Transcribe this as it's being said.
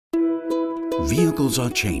Vehicles are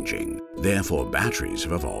changing, therefore batteries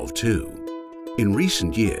have evolved too. In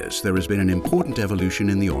recent years, there has been an important evolution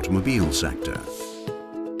in the automobile sector.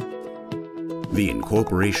 The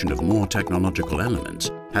incorporation of more technological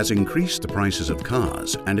elements has increased the prices of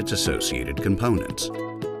cars and its associated components.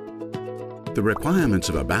 The requirements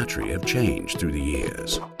of a battery have changed through the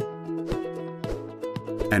years.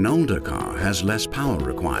 An older car has less power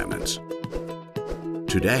requirements.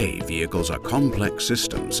 Today, vehicles are complex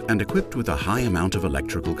systems and equipped with a high amount of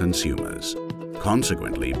electrical consumers.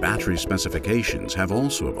 Consequently, battery specifications have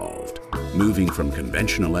also evolved, moving from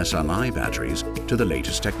conventional SLI batteries to the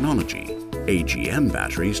latest technology, AGM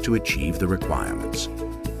batteries, to achieve the requirements.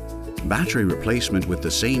 Battery replacement with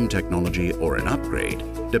the same technology or an upgrade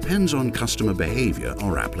depends on customer behavior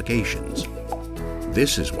or applications.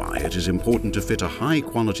 This is why it is important to fit a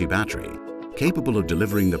high-quality battery capable of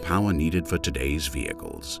delivering the power needed for today's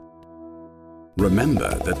vehicles. Remember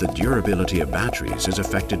that the durability of batteries is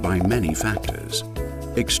affected by many factors.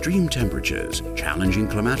 Extreme temperatures, challenging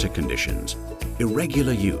climatic conditions,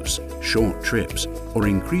 irregular use, short trips, or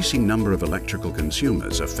increasing number of electrical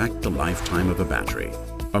consumers affect the lifetime of a battery.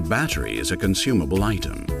 A battery is a consumable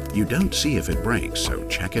item. You don't see if it breaks, so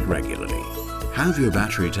check it regularly. Have your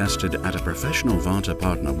battery tested at a professional VARTA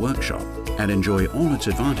partner workshop and enjoy all its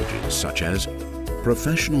advantages, such as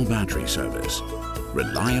professional battery service,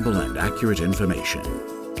 reliable and accurate information,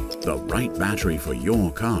 the right battery for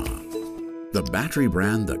your car, the battery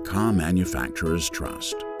brand the car manufacturers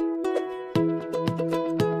trust.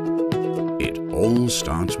 It all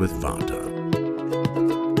starts with VARTA.